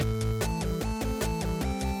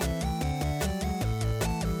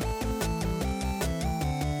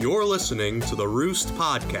You're listening to the Roost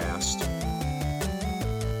Podcast.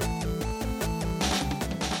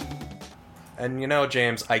 And you know,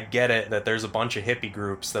 James, I get it that there's a bunch of hippie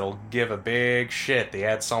groups that'll give a big shit. They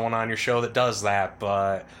had someone on your show that does that,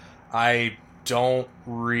 but I don't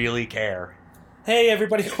really care. Hey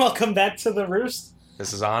everybody, welcome back to the Roost.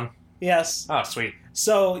 This is on? Yes. Oh, sweet.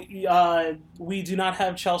 So, we do not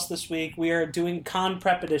have Chels this week. We are doing Con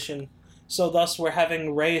Prep Edition. So thus we're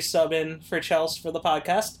having Ray sub in for Chels for the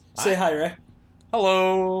podcast. Say hi, Ray.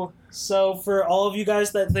 Hello. So for all of you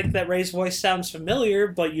guys that think that Ray's voice sounds familiar,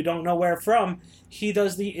 but you don't know where from, he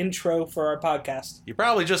does the intro for our podcast. You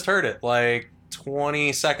probably just heard it like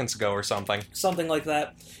 20 seconds ago or something. Something like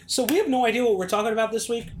that. So we have no idea what we're talking about this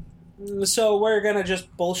week. So we're going to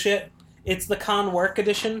just bullshit. It's the Con Work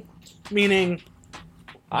Edition, meaning...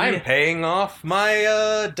 I'm paying off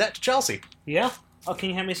my debt to Chelsea. Yeah? Oh, can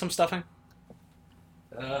you hand me some stuffing?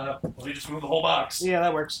 Let me just move the whole box. Yeah,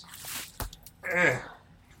 that works.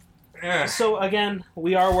 So, again,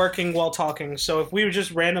 we are working while talking, so if we would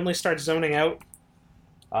just randomly start zoning out...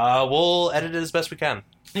 we'll edit it as best we can.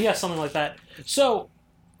 Yeah, something like that. So,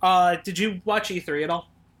 did you watch E3 at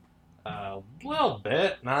all? A little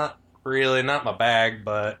bit. Not really, not my bag,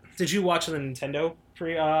 but... Did you watch the Nintendo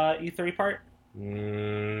E3 part?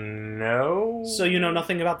 No. So you know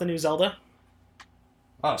nothing about the new Zelda?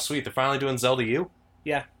 Oh, sweet. They're finally doing Zelda U?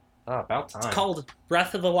 Yeah. Oh, about time. It's called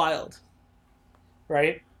Breath of the Wild.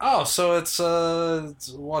 Right? Oh, so it's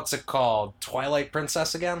what's it called? Twilight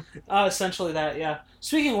Princess again? Essentially that, yeah.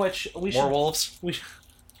 Speaking of which, More wolves?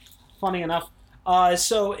 Funny enough.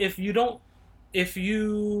 So if you... Is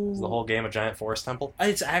the whole game a giant forest temple?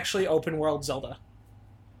 It's actually open world Zelda.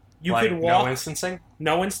 You like, could walk... no instancing?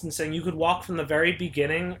 No instancing. You could walk from the very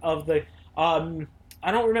beginning of the...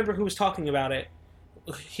 I don't remember who was talking about it.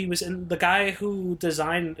 He was in... The guy who was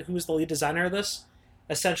the lead designer of this,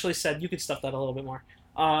 essentially said... You could stuff that a little bit more.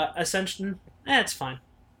 It's fine.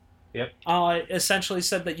 Yep. Essentially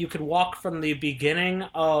said that you could walk from the beginning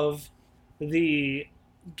of the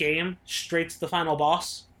game straight to the final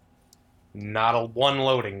boss. Not a one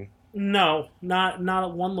loading. No, not a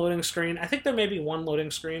one loading screen. I think there may be one loading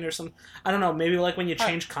screen or something. I don't know, maybe like when you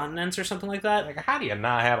change continents or something like that. Like, how do you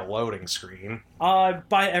not have a loading screen?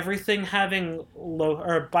 By everything having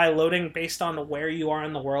by loading based on where you are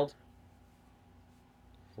in the world.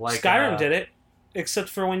 Like Skyrim did it, except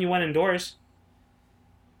for when you went indoors.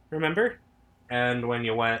 Remember? And when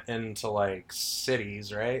you went into like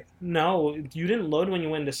cities, right? No, you didn't load when you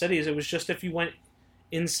went into cities. It was just if you went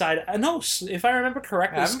inside... no, if I remember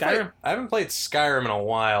correctly, Skyrim... I haven't played Skyrim in a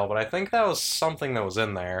while, but I think that was something that was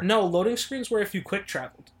in there. No, loading screens were if you quick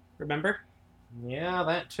traveled. Remember? Yeah,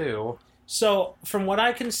 that too. So, from what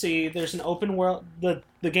I can see, there's an open world... The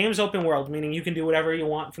game's open world, meaning you can do whatever you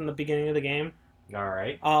want from the beginning of the game.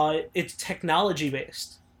 Alright. It's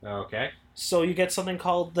technology-based. Okay. So you get something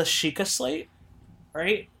called the Sheikah Slate,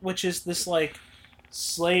 right? Which is this, like,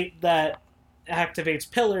 slate that... activates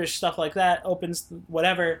pillars, stuff like that, opens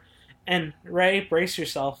whatever, and Ray, brace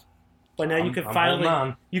yourself. But now you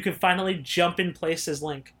can finally jump in place as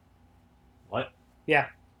Link. What? Yeah.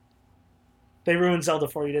 They ruined Zelda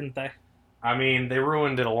for you, didn't they? I mean, they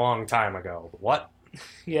ruined it a long time ago. What?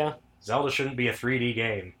 Yeah. Zelda shouldn't be a 3D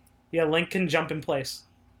game. Yeah, Link can jump in place.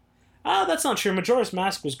 That's not true. Majora's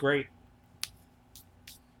Mask was great.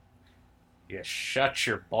 You shut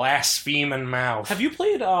your blaspheming mouth. Have you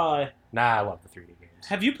played, Nah, I love the 3D games.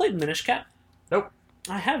 Have you played Minish Cap? Nope.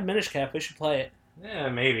 I have Minish Cap. We should play it. Yeah,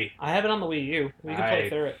 maybe. I have it on the Wii U. We can play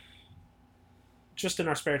through it. Just in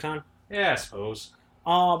our spare time. Yeah, I suppose.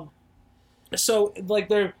 So,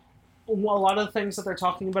 like, a lot of the things that they're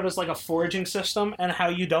talking about is, like, a foraging system and how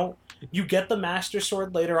you get the Master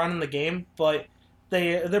Sword later on in the game, but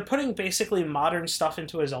they're putting basically modern stuff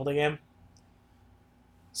into a Zelda game.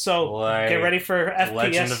 So, like get ready for FPS.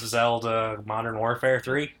 Legend of Zelda Modern Warfare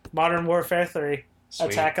 3? Modern Warfare 3. Sweet.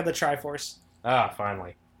 Attack of the Triforce. Ah,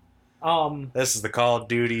 finally. This is the Call of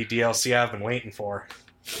Duty DLC I've been waiting for.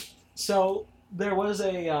 So, there was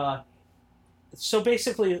so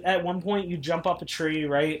basically, at one point, you jump up a tree,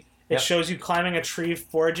 right? It shows you climbing a tree,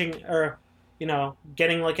 foraging, or,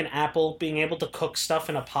 getting, like, an apple, being able to cook stuff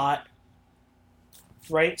in a pot.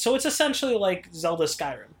 Right? So it's essentially like Zelda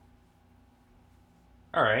Skyrim.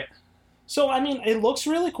 Alright. So, I mean, it looks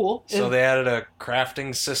really cool. So they added a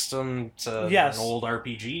crafting system to an old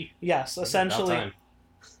RPG? Yes, essentially.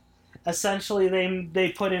 Essentially, they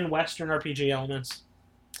put in Western RPG elements.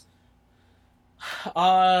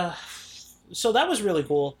 So that was really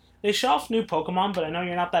cool. They show off new Pokemon, but I know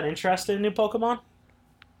you're not that interested in new Pokemon.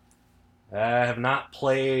 I have not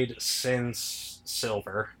played since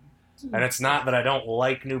Silver. And it's not that I don't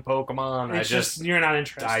like new Pokemon. It's just you're not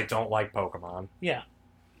interested. I don't like Pokemon. Yeah.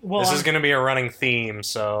 Well, this is going to be a running theme,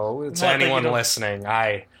 so to anyone listening,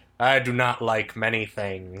 I do not like many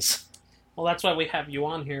things. Well, that's why we have you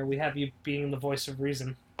on here. We have you being the voice of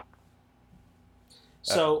reason.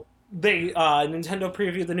 So Nintendo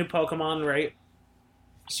previewed the new Pokemon, right?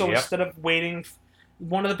 So instead of waiting,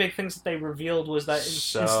 one of the big things that they revealed was that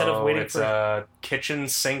instead of waiting it's a kitchen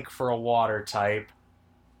sink for a water type,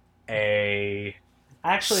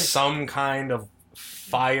 some kind of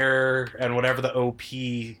fire and whatever the OP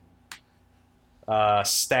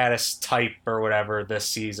status type or whatever this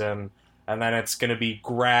season. And then it's going to be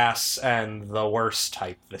grass and the worst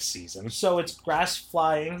type this season. So it's grass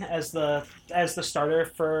flying as the starter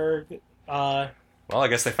for... well, I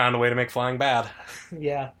guess they found a way to make flying bad.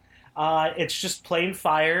 Yeah. It's just plain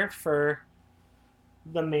fire for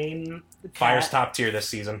the main cat. Fire's top tier this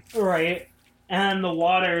season. Right. And the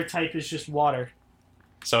water type is just water.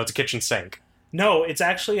 So it's a kitchen sink. No, it's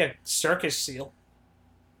actually a circus seal.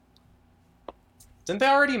 Didn't they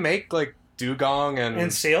already make, like, dugong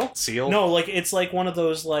and seal? Seal? No, it's like one of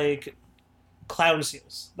those, like, clown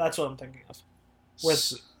seals. That's what I'm thinking of.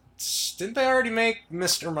 Didn't they already make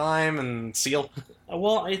Mr. Mime and Seal?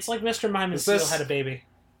 Well, it's like Mr. Mime and Seal had a baby.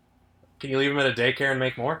 Can you leave them at a daycare and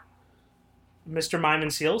make more? Mr. Mime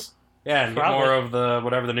and Seals? Yeah, and get more of the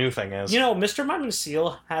whatever the new thing is. You know, Mr. Mime and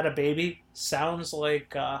Seal had a baby. Sounds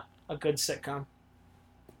like a good sitcom.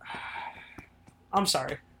 I'm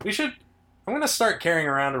sorry. I'm going to start carrying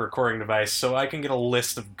around a recording device so I can get a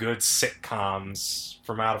list of good sitcoms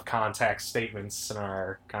from out-of-context statements in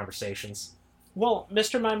our conversations. Well,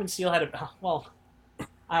 Mr. Mime and Seal had a... Well,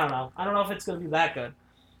 I don't know. I don't know if it's going to be that good.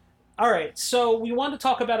 Alright, so we wanted to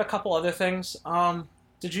talk about a couple other things.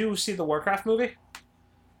 Did you see the Warcraft movie?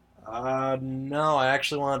 No, I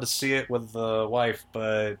actually wanted to see it with the wife,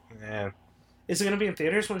 but, Is it going to be in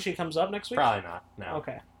theaters when she comes up next week? Probably not, no.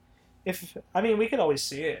 Okay. We could always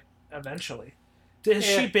see it, eventually. Is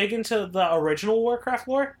she big into the original Warcraft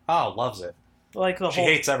lore? Oh, loves it. She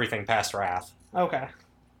hates everything past Wrath. Okay.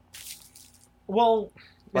 Well,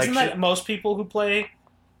 isn't that most people who play...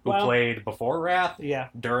 Who played before Wrath? Yeah.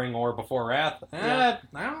 During or before Wrath? I've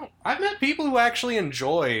met people who actually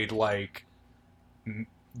enjoyed, like,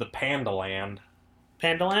 the Pandaland.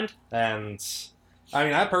 Pandaland? And, I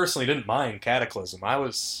mean, I personally didn't mind Cataclysm. I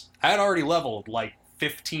had already leveled, like,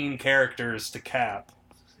 15 characters to cap.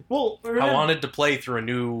 Well, I wanted to play through a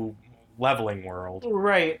new leveling world.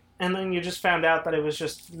 Right. And then you just found out that it was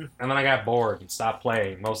just... And then I got bored and stopped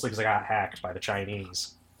playing, mostly because I got hacked by the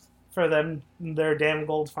Chinese. For their damn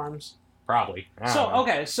gold farms. Probably.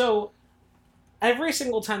 So every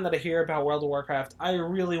single time that I hear about World of Warcraft, I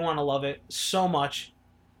really want to love it so much,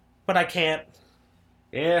 but I can't.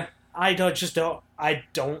 Yeah. I don't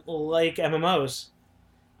like MMOs.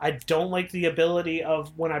 I don't like the ability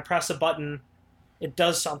of when I press a button, it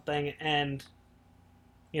does something, and,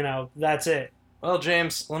 that's it. Well,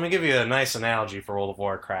 James, let me give you a nice analogy for World of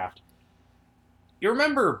Warcraft. You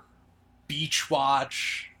remember Beach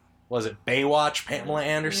Watch? Was it Baywatch Pamela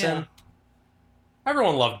Anderson? Yeah.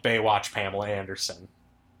 Everyone loved Baywatch Pamela Anderson.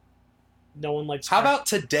 No one likes... How about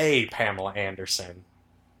Today Pamela Anderson?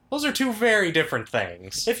 Those are two very different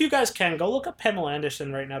things. If you guys can, go look up Pamela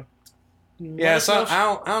Anderson right now. Yeah, so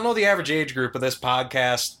I don't know the average age group of this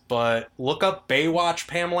podcast, but look up Baywatch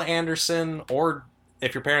Pamela Anderson, or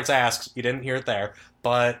if your parents ask, you didn't hear it there,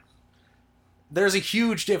 but... There's a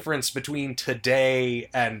huge difference between Today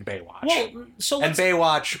and Baywatch. And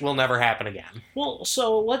Baywatch will never happen again. Well,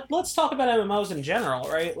 so let's talk about MMOs in general,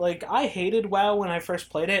 right? Like, I hated WoW when I first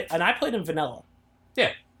played it, and I played in vanilla.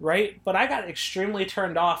 Yeah. Right? But I got extremely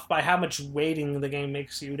turned off by how much waiting the game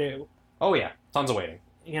makes you do. Oh, yeah. Tons of waiting.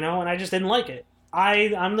 And I just didn't like it.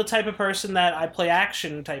 I'm the type of person that I play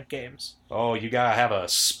action-type games. Oh, you gotta have a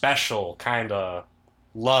special kind of...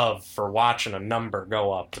 love for watching a number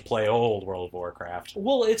go up to play old World of Warcraft.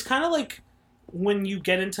 Well, it's kind of like when you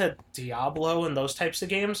get into Diablo and those types of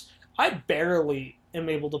games. I barely am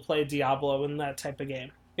able to play Diablo in that type of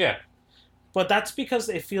game. Yeah. But that's because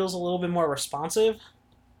it feels a little bit more responsive.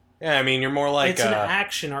 Yeah, I mean, you're more like... It's an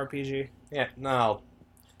action RPG. Yeah, no.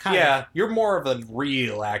 Kind of. You're more of a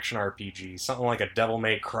real action RPG. Something like a Devil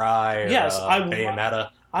May Cry or Bayonetta.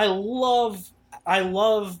 I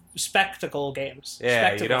love spectacle games. Yeah,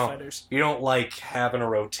 spectacle fighters. You don't like having a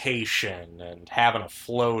rotation and having a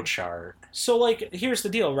flow chart. So, here's the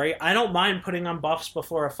deal, right? I don't mind putting on buffs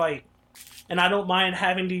before a fight. And I don't mind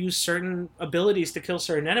having to use certain abilities to kill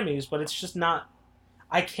certain enemies, but it's just not...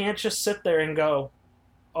 I can't just sit there and go,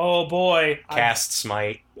 oh boy. Cast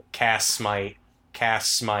smite, cast smite,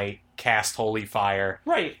 cast smite, cast Holy Fire,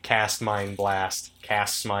 Right. cast Mind Blast,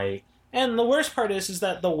 cast Smite. And the worst part is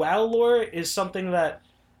that the WoW lore is something that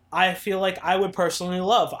I feel like I would personally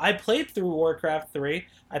love. I played through Warcraft 3.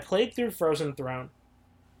 I played through Frozen Throne.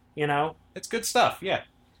 You know? It's good stuff, yeah.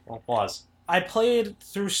 Well, applause. I played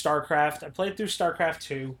through StarCraft. I played through StarCraft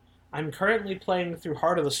 2. I'm currently playing through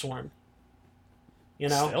Heart of the Swarm. You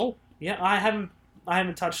know? Still? Yeah, I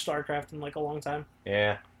haven't touched StarCraft in like a long time.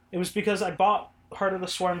 Yeah. It was because I bought Heart of the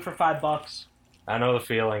Swarm for $5. I know the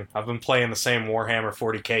feeling. I've been playing the same Warhammer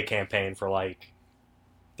 40k campaign for like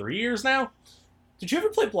 3 years now? Did you ever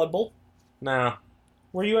play Blood Bowl? No.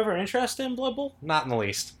 Were you ever interested in Blood Bowl? Not in the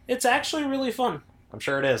least. It's actually really fun. I'm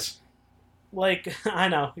sure it is. Like, I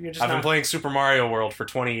know, you're just I've been playing Super Mario World for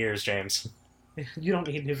 20 years, James. You don't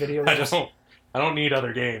need new video I games. don't need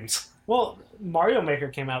other games. Well, Mario Maker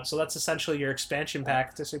came out, so that's essentially your expansion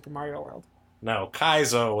pack to Super Mario World. No,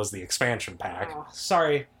 Kaizo was the expansion pack. Oh,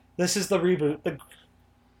 sorry. This is the reboot.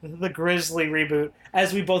 The Grizzly reboot.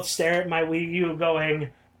 As we both stare at my Wii U going,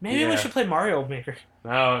 maybe we should play Mario Maker.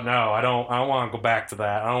 No, I don't want to go back to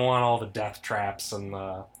that. I don't want all the death traps and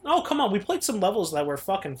Oh, come on. We played some levels that were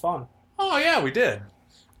fucking fun. Oh, yeah, we did.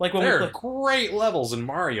 Like when there we are great levels in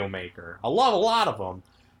Mario Maker. I love a lot of them.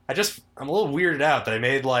 I'm a little weirded out that I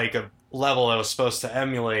made like a level that was supposed to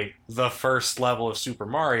emulate the first level of Super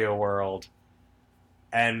Mario World,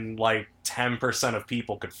 and like 10% of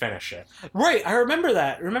people could finish it. Right, I remember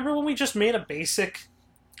that. Remember when we just made a basic...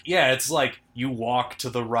 Yeah, it's like you walk to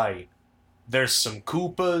the right. There's some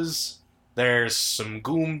Koopas, there's some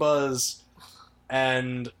Goombas,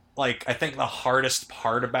 and like I think the hardest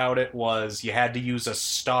part about it was you had to use a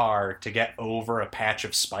star to get over a patch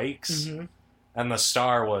of spikes. Mm-hmm. And the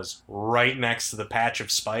star was right next to the patch of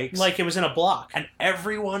spikes. Like it was in a block. And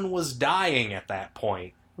everyone was dying at that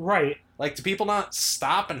point. Right. Like, do people not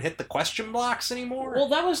stop and hit the question blocks anymore? Well,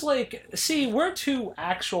 that was like... See, we're two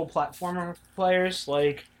actual platformer players.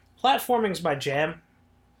 Like, platforming's my jam.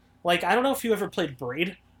 Like, I don't know if you ever played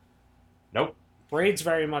Braid. Nope. Braid's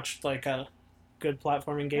very much like a good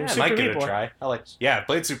platforming game. Yeah, I might give it a try. I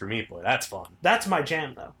played Super Meat Boy. That's fun. That's my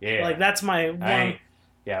jam, though. Yeah. Like, that's my one...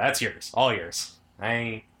 Yeah, that's yours. All yours.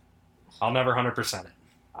 I'll never 100% it.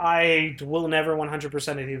 I will never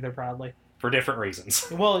 100% it either, probably. For different reasons.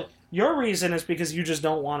 Well, your reason is because you just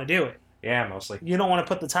don't want to do it. Yeah, mostly. You don't want to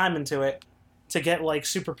put the time into it to get, like,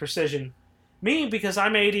 super precision. Me, because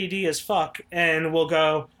I'm ADD as fuck, and will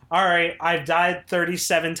go, alright, I've died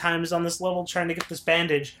 37 times on this level trying to get this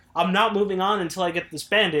bandage. I'm not moving on until I get this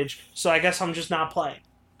bandage, so I guess I'm just not playing.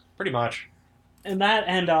 Pretty much. And that,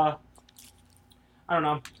 and, I don't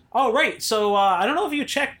know. Oh, right. So, I don't know if you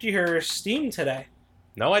checked your Steam today.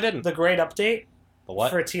 No, I didn't. The great update. The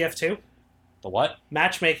what? For TF2. The what?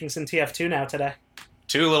 Matchmaking's in TF2 now today.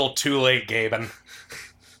 Too late, Gaben.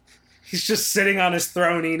 He's just sitting on his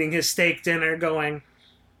throne eating his steak dinner going,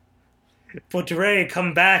 Potre,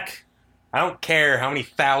 come back. I don't care how many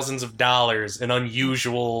thousands of dollars in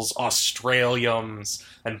unusuals, Australiums,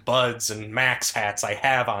 and buds and max hats I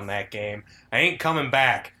have on that game. I ain't coming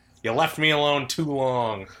back. You left me alone too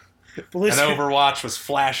long. Blizzard. And Overwatch was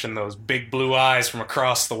flashing those big blue eyes from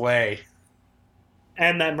across the way.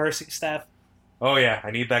 And that Mercy staff. Oh yeah,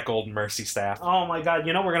 I need that golden Mercy staff. Oh my god,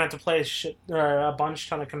 you know we're going to have to play a bunch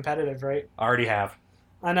ton of competitive, right? I already have.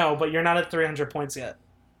 I know, but you're not at 300 points yet.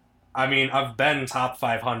 I mean, I've been top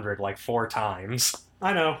 500 like 4 times.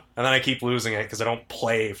 I know. And then I keep losing it because I don't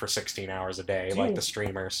play for 16 hours a day like the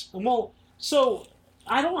streamers. Well, so,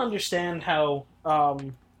 I don't understand how...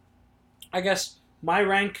 I guess my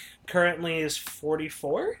rank currently is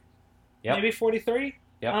 44? Yep. Maybe 43?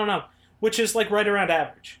 Yep. I don't know. Which is like right around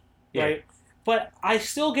average. Yeah. Right? But I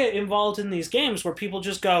still get involved in these games where people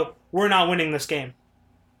just go, we're not winning this game.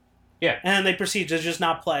 Yeah. And then they proceed to just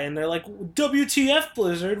not play. And they're like, WTF,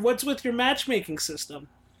 Blizzard? What's with your matchmaking system?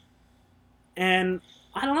 And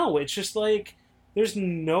I don't know. It's just like, there's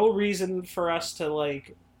no reason for us to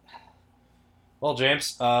like... Well,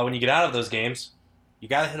 James, when you get out of those games... You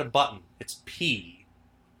gotta hit a button. It's P.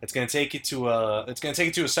 It's gonna take you to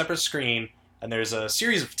a separate screen, and there's a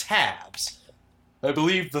series of tabs. I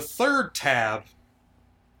believe the third tab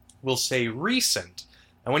will say recent,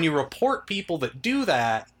 and when you report people that do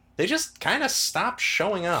that, they just kind of stop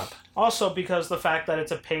showing up. Also, because the fact that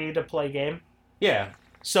it's a pay-to-play game. Yeah.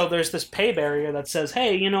 So there's this pay barrier that says,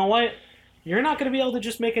 hey, you know what? You're not going to be able to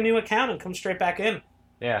just make a new account and come straight back in.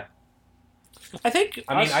 Yeah.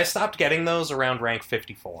 I stopped getting those around rank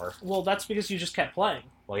 54. Well, that's because you just kept playing.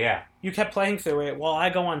 Well, yeah. You kept playing through it. Well, I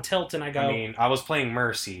go on tilt and I go... I mean, I was playing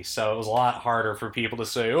Mercy, so it was a lot harder for people to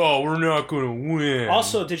say, oh, we're not going to win.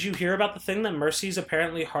 Also, did you hear about the thing that Mercy's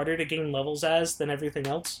apparently harder to gain levels as than everything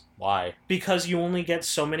else? Why? Because you only get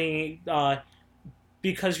so many...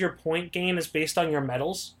 because your point gain is based on your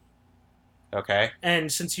medals. Okay. And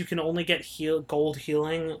since you can only get gold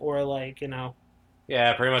healing or, like, you know...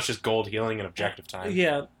 Yeah, pretty much just gold healing and objective time.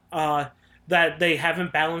 Yeah, that they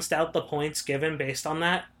haven't balanced out the points given based on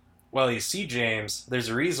that. Well, you see, James, there's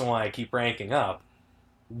a reason why I keep ranking up.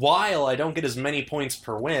 While I don't get as many points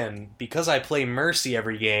per win, because I play Mercy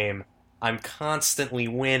every game, I'm constantly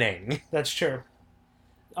winning. That's true.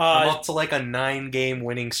 I'm up to like a 9-game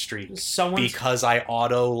winning streak because I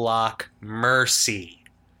auto-lock Mercy.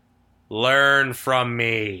 Learn from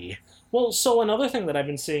me. Well, so another thing that I've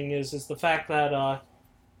been seeing is the fact that...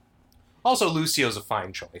 Also, Lucio's a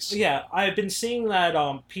fine choice. Yeah, I've been seeing that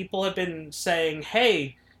people have been saying,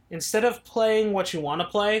 hey, instead of playing what you want to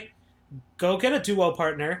play, go get a duo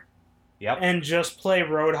partner. Yep. And just play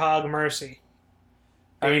Roadhog Mercy.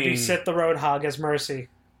 Babysit the Roadhog as Mercy.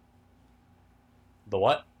 The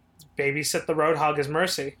what? Babysit the Roadhog as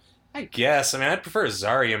Mercy. I guess. I mean, I'd prefer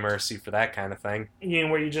Zarya Mercy for that kind of thing. You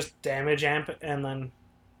know, where you just damage amp and then...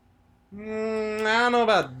 I don't know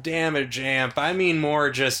about damage amp. I mean more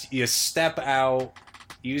just you step out,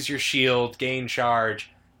 use your shield, gain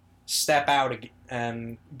charge, step out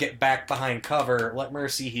and get back behind cover, let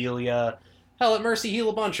Mercy heal ya. Hell, let Mercy heal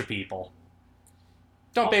a bunch of people.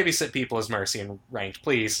 Don't babysit people as Mercy in ranked,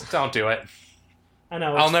 please. Don't do it. I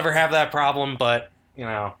know. I'll never have that problem, but, you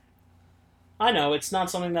know. I know, it's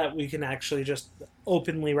not something that we can actually just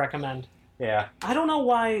openly recommend. Yeah. I don't know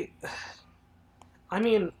why... I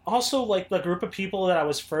mean, also, like, the group of people that I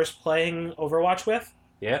was first playing Overwatch with...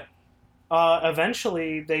 Yeah.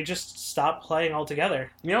 Eventually, they just stopped playing altogether.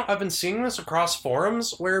 You know, I've been seeing this across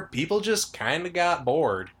forums where people just kind of got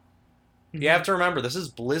bored. Mm-hmm. You have to remember, this is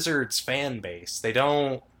Blizzard's fan base. They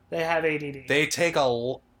don't... They have ADD.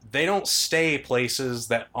 They don't stay places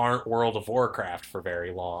that aren't World of Warcraft for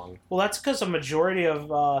very long. Well, that's because a majority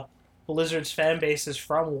of Blizzard's fan base is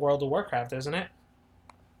from World of Warcraft, isn't it?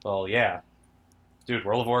 Well, yeah. Dude,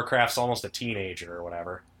 World of Warcraft's almost a teenager or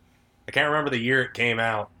whatever. I can't remember the year it came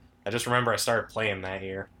out. I just remember I started playing that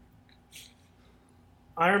year.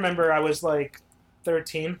 I remember I was like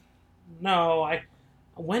 13. No,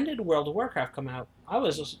 when did World of Warcraft come out? I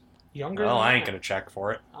was just younger than I ain't going to check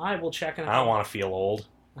for it. I will check it out. I don't want to feel old.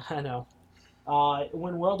 I know.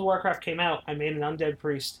 When World of Warcraft came out, I made an undead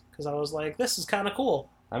priest because I was like, this is kind of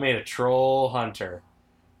cool. I made a troll hunter.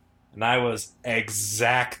 And I was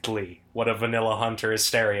exactly what a vanilla hunter is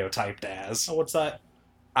stereotyped as. Oh, what's that?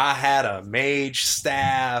 I had a mage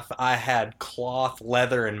staff, I had cloth,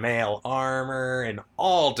 leather, and mail armor, and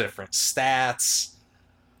all different stats.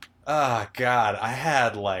 Oh, God,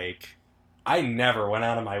 I never went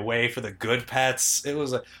out of my way for the good pets.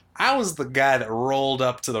 I was the guy that rolled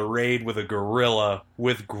up to the raid with a gorilla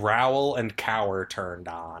with growl and cower turned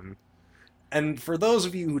on. And for those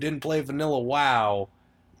of you who didn't play Vanilla WoW,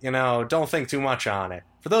 you know, don't think too much on it.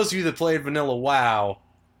 For those of you that played Vanilla WoW,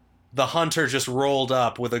 the hunter just rolled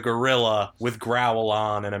up with a gorilla with growl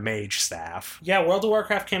on and a mage staff. Yeah, World of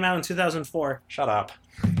Warcraft came out in 2004. Shut up.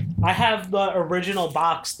 I have the original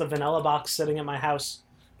box, the vanilla box, sitting at my house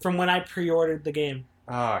from when I pre-ordered the game.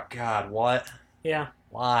 Oh, God, what? Yeah.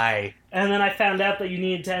 Why? And then I found out that you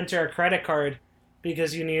needed to enter a credit card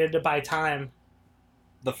because you needed to buy time.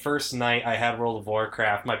 The first night I had World of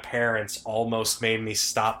Warcraft, my parents almost made me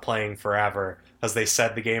stop playing forever because they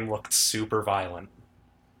said the game looked super violent.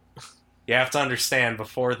 You have to understand,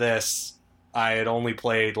 before this, I had only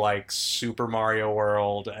played, like, Super Mario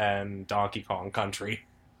World and Donkey Kong Country.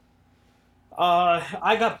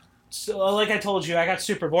 I got, like I told you, I got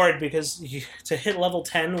super bored because to hit level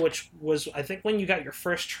 10, which was, I think, when you got your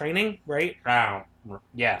first training, right? Oh,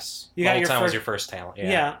 yes. Level 10 was your first talent,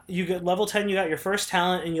 yeah. Yeah, you get level 10, you got your first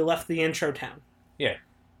talent, and you left the intro town. Yeah.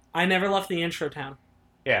 I never left the intro town.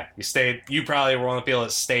 Yeah, you probably were one of the people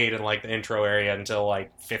that stayed in, like, the intro area until,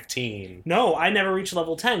 like, 15. No, I never reached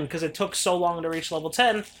level 10, because it took so long to reach level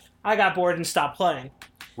 10, I got bored and stopped playing.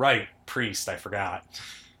 Right, Priest, I forgot.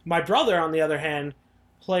 My brother, on the other hand,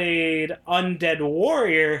 played Undead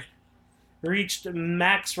Warrior, reached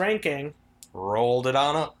max ranking. Rolled it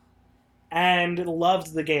on up. And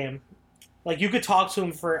loved the game. Like, you could talk to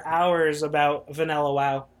him for hours about Vanilla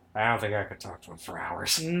WoW. I don't think I could talk to him for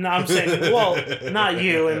hours. No, I'm saying, well, not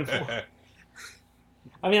you.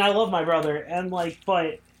 I mean, I love my brother, and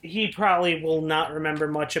but he probably will not remember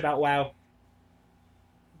much about WoW.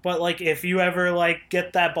 But, like, if you ever, like,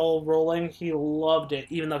 get that ball rolling, he loved it,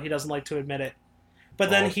 even though he doesn't like to admit it. But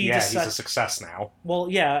then he he's a success now. Well,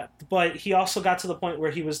 yeah, but he also got to the point where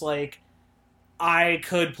he was like, I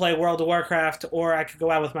could play World of Warcraft, or I could go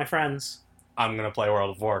out with my friends. I'm going to play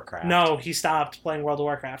World of Warcraft. No, he stopped playing World of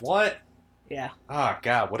Warcraft. What? Yeah. Oh,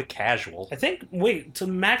 God, what a casual. I think, so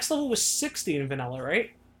max level was 60 in Vanilla, right?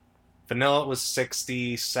 Vanilla was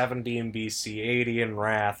 60, 70 in BC, 80 in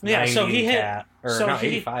Wrath, Yeah, 90 so he in hit, Cat. Or, so no, he,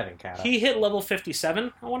 85 in Cat. He hit level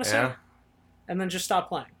 57, I want to say. Yeah. And then just stopped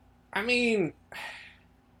playing. I mean...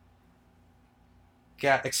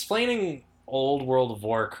 Yeah, explaining old World of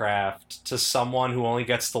Warcraft to someone who only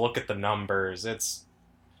gets to look at the numbers, it's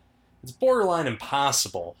borderline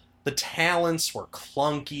impossible. The talents were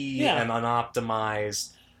clunky and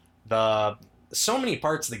unoptimized. So many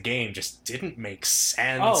parts of the game just didn't make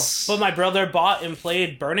sense. Oh, but my brother bought and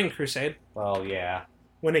played Burning Crusade. Well, yeah.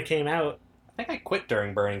 When it came out. I think I quit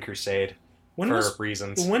during Burning Crusade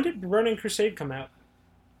reasons. When did Burning Crusade come out?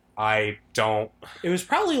 I don't... It was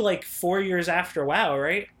probably like 4 years after WoW,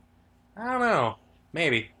 right? I don't know.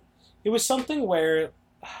 Maybe. It was something where...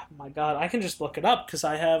 Oh my god, I can just look it up because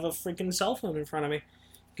I have a freaking cell phone in front of me.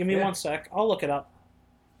 Give me 1 sec. I'll look it up.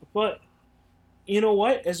 But, you know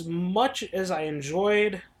what? As much as I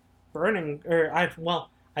enjoyed Burning... I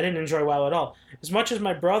didn't enjoy WoW at all. As much as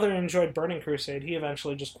my brother enjoyed Burning Crusade, he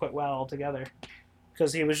eventually just quit WoW altogether.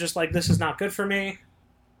 Because he was just like, this is not good for me.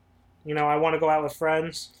 You know, I want to go out with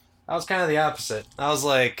friends. I was kind of the opposite. I was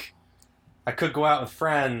like, I could go out with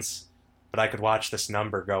friends, but I could watch this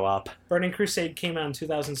number go up. Burning Crusade came out in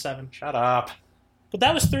 2007. Shut up. But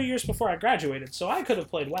that was 3 years before I graduated, so I could have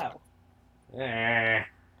played WoW. I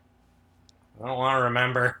don't want to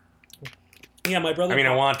remember. Yeah, my brother...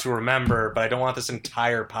 I want to remember, but I don't want this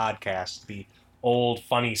entire podcast to be old,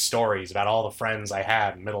 funny stories about all the friends I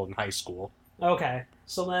had in middle and high school. Okay.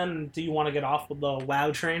 So then, do you want to get off with the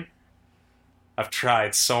WoW train? I've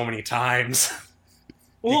tried so many times.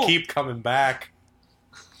 You keep coming back.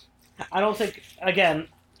 I don't think... Again,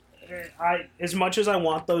 as much as I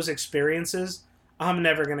want those experiences, I'm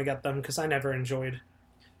never going to get them because I never enjoyed...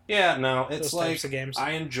 Yeah, no, it's like... types of games.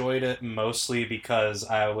 I enjoyed it mostly because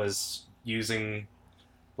I was using...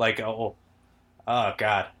 Like, oh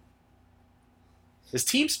God. Is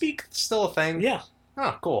TeamSpeak still a thing? Yeah.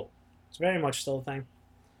 Oh, cool. It's very much still a thing.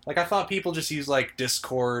 Like, I thought people just use, like,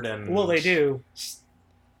 Discord and... Well, they do.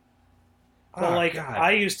 But, God.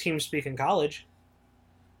 I use TeamSpeak in college.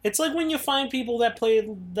 It's like when you find people that play...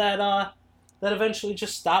 That eventually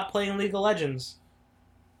just stop playing League of Legends.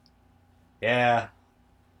 Yeah.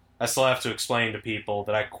 I still have to explain to people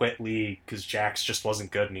that I quit League because Jax just wasn't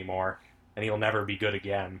good anymore. And he'll never be good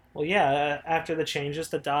again. Well, yeah, after the changes,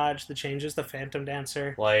 the dodge, the changes, the Phantom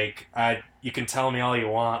Dancer. Like, you can tell me all you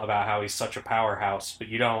want about how he's such a powerhouse, but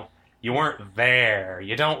you weren't there.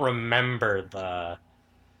 You don't remember the...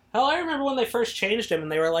 Hell, I remember when they first changed him, and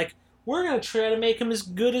they were like, we're going to try to make him as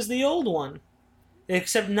good as the old one.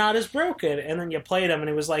 Except not as broken. And then you played him, and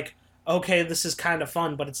it was like, okay, this is kind of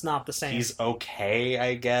fun, but it's not the same. He's okay,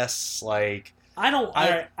 I guess. Like...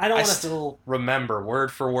 I still remember word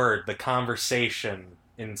for word the conversation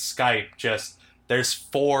in Skype. Just there's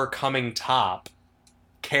 4 coming top.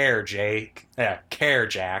 Care Jax.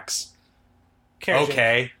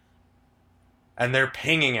 Okay. And they're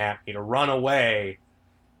pinging at me to run away.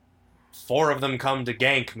 4 of them come to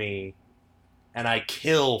gank me, and I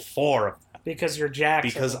kill 4 of them. Because you're Jax.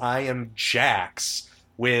 Because I am Jax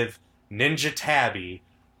with Ninja Tabby,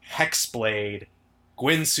 Hexblade,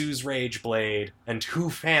 Gwynsu's Rage Blade, and 2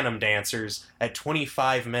 Phantom Dancers at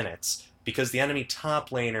 25 minutes because the enemy top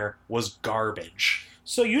laner was garbage.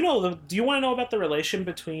 So do you want to know about the relation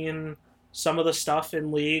between some of the stuff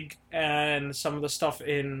in League and some of the stuff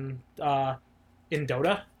in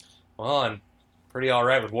Dota? Well, I'm pretty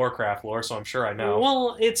alright with Warcraft lore, so I'm sure I know.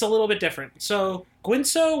 Well, it's a little bit different. So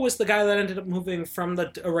Gwynso was the guy that ended up moving from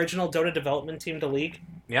the original Dota development team to League.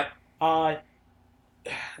 Yep.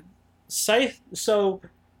 Scythe. So,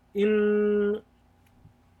 in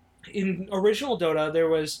original Dota, there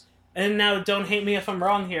was, and now don't hate me if I'm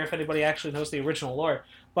wrong here, if anybody actually knows the original lore,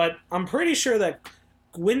 but I'm pretty sure that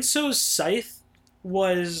Gwynso's Scythe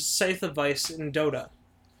was Scythe of Vice in Dota.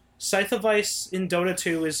 Scythe of Vice in Dota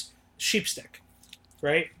 2 is Sheepstick,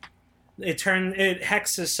 right? It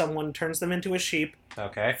hexes someone, turns them into a sheep.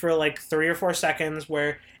 Okay. For like 3 or 4 seconds,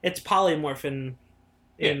 where it's polymorph in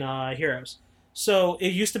Heroes. So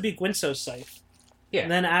it used to be Gwynso's Scythe. Yeah.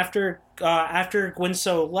 And then after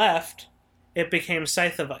Gwynso left, it became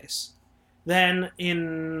Scythe of Ice. Then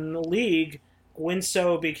in League,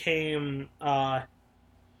 Gwynso became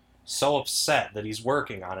so upset that he's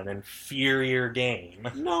working on an inferior game.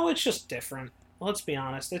 No, it's just different. Let's be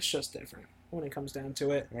honest, it's just different when it comes down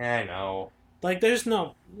to it. Yeah, I know. Like, there's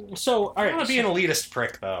no... So, all right. I want to be an elitist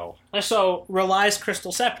prick, though. So, Relai's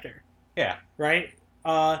Crystal Scepter. Yeah. Right?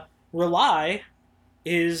 Relai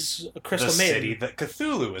is a Crystal Maiden. The city that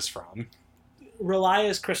Cthulhu is from. Relai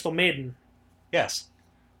is Crystal Maiden. Yes.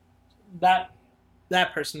 That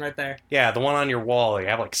person right there. Yeah, the one on your wall you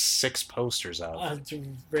have like 6 posters of.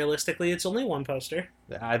 Realistically, it's only 1 poster.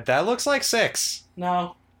 That looks like 6.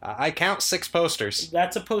 No. I count 6 posters.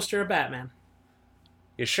 That's a poster of Batman.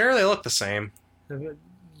 You sure they look the same?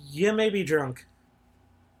 You may be drunk.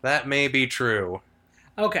 That may be true.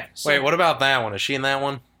 Okay. So, wait, what about that one? Is she in that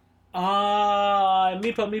one?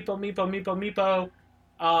 Meepo.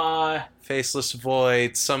 Faceless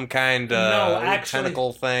Void, some kind of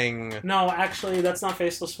tentacle thing. No, actually, that's not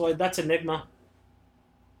Faceless Void. That's Enigma.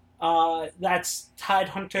 That's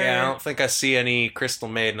Tidehunter. Yeah, I don't think I see any Crystal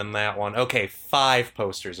Maiden in that one. Okay, 5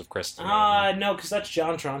 posters of Crystal Maiden. No, because that's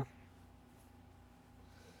Jontron.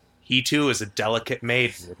 He too is a delicate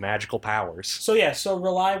maiden with magical powers. So yeah,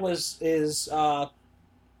 Relai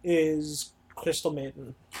is Crystal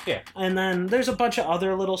Maiden. Yeah. And then there's a bunch of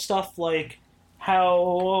other little stuff, like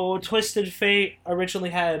how Twisted Fate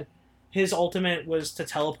originally had his ultimate was to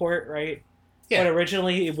teleport, right? Yeah. But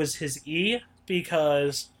originally it was his E,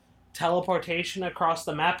 because teleportation across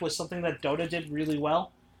the map was something that Dota did really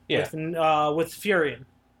well. Yeah. With Furion.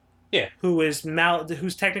 Yeah. Who's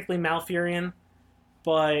technically Malfurion,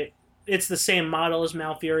 but it's the same model as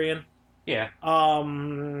Malfurion. Yeah.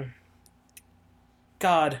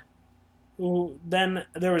 God. Then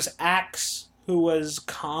there was Axe, who was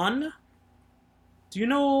Khan. Do you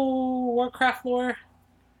know Warcraft lore?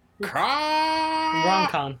 Khan! Wrong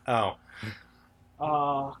Khan. Oh.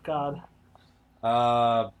 Oh, God.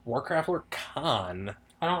 Warcraft lore Khan.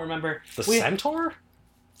 I don't remember. The Centaur?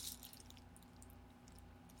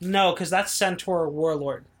 No, because that's Centaur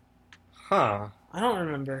Warlord. Huh. I don't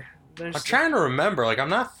remember. I'm trying to remember. Like, I'm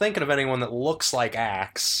not thinking of anyone that looks like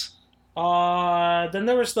Axe. Then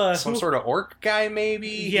there was some sort of orc guy, maybe.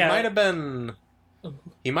 Yeah. He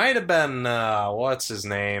might have been. What's his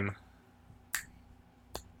name?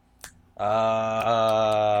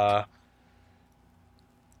 Father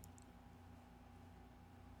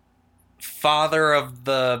of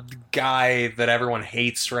the guy that everyone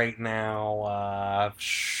hates right now.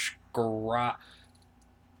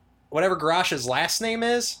 Whatever Garash's last name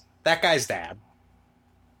is, that guy's dad.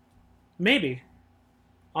 Maybe.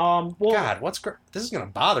 God, this is gonna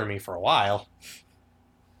bother me for a while.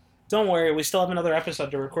 Don't worry, we still have another episode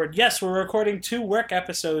to record. Yes, we're recording 2 work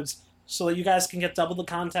episodes so that you guys can get double the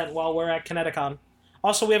content while we're at Kineticon.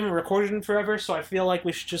 Also, we haven't recorded in forever, so I feel like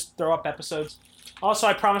we should just throw up episodes. Also,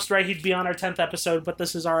 I promised Ray he'd be on our 10th episode, but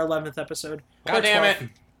this is our 11th episode. God damn it.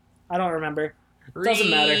 I don't remember. Doesn't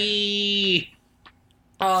matter.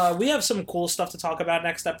 We have some cool stuff to talk about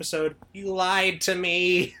next episode. You lied to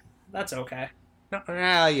me. That's okay.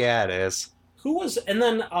 Yeah, it is. Who was...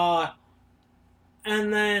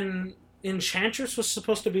 And then Enchantress was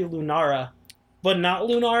supposed to be Lunara, but not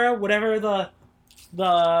Lunara, whatever the...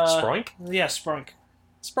 Sproink? Yeah, Sproink.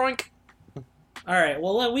 Sproink. Alright,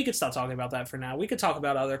 well, we could stop talking about that for now. We could talk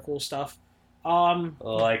about other cool stuff.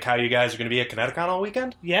 Like how you guys are going to be at Kineticon all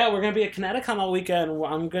weekend? Yeah, we're going to be at Kineticon all weekend.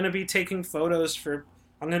 I'm going to be taking photos I'm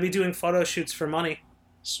going to be doing photo shoots for money.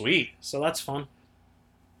 Sweet. So that's fun.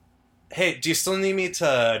 Hey, do you still need me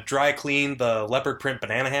to dry clean the leopard print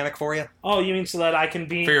banana hammock for you? Oh, you mean so that I can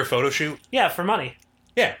be... For your photo shoot? Yeah, for money.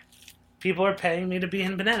 Yeah. People are paying me to be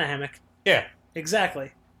in banana hammock. Yeah.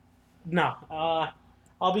 Exactly. No,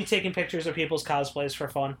 I'll be taking pictures of people's cosplays for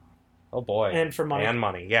fun. Oh boy. And for money. And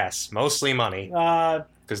money, yes. Mostly money.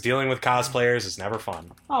 Because dealing with cosplayers is never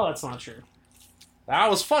fun. Oh, that's not true. That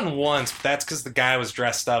was fun once, but that's because the guy was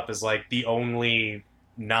dressed up as, like, the only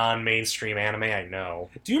non-mainstream anime I know.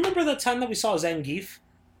 Do you remember the time that we saw Zangief?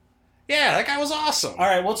 Yeah, that guy was awesome.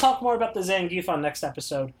 Alright, we'll talk more about the Zangief on next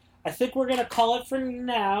episode. I think we're going to call it for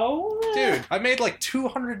now. Dude, I made like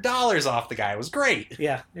 $200 off the guy. It was great.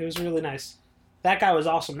 Yeah, it was really nice. That guy was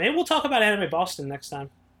awesome. Maybe we'll talk about Anime Boston next time.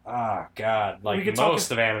 Ah, God. Like,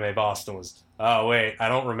 most of Anime Boston was... Oh, wait. I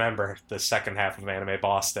don't remember the second half of Anime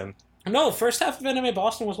Boston. No, first half of Anime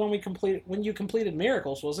Boston was when you completed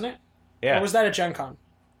Miracles, wasn't it? Yeah. Or was that at Gen Con?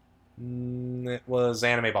 It was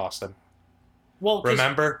Anime Boston. Well,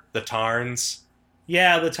 remember? The Tarns?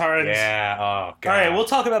 Yeah, the Tarns. Yeah, oh, God. Alright, we'll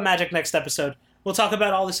talk about Magic next episode. We'll talk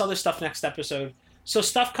about all this other stuff next episode. So,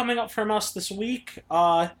 stuff coming up from us this week.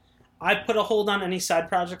 I put a hold on any side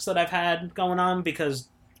projects that I've had going on because,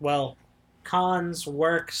 well, cons,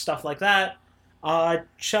 work, stuff like that.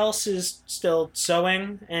 Chelsea is still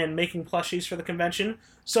sewing and making plushies for the convention.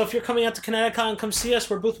 So if you're coming out to Connecticut, come see us.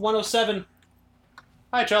 We're booth 107.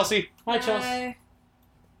 Hi, Chelsea. Hi, Chelsea.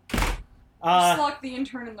 Just lock the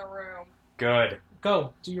intern in the room. Good.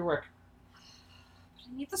 Go. Do your work.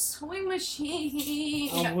 I need the sewing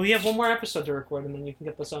machine. We have one more episode to record, and then you can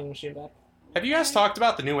get the sewing machine back. Have you guys talked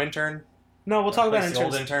about the new intern? No, we'll talk about interns. The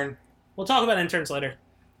old intern? We'll talk about interns later.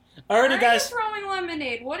 Alrighty, guys. Throwing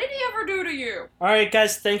lemonade. What did he ever do to you? Alright,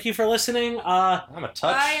 guys. Thank you for listening. I'm gonna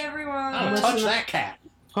touch. Bye, everyone. I'm gonna touch that cat.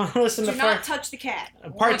 Listen Do to not touch the cat.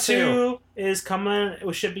 Part 2 is coming.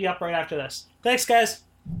 It should be up right after this. Thanks, guys.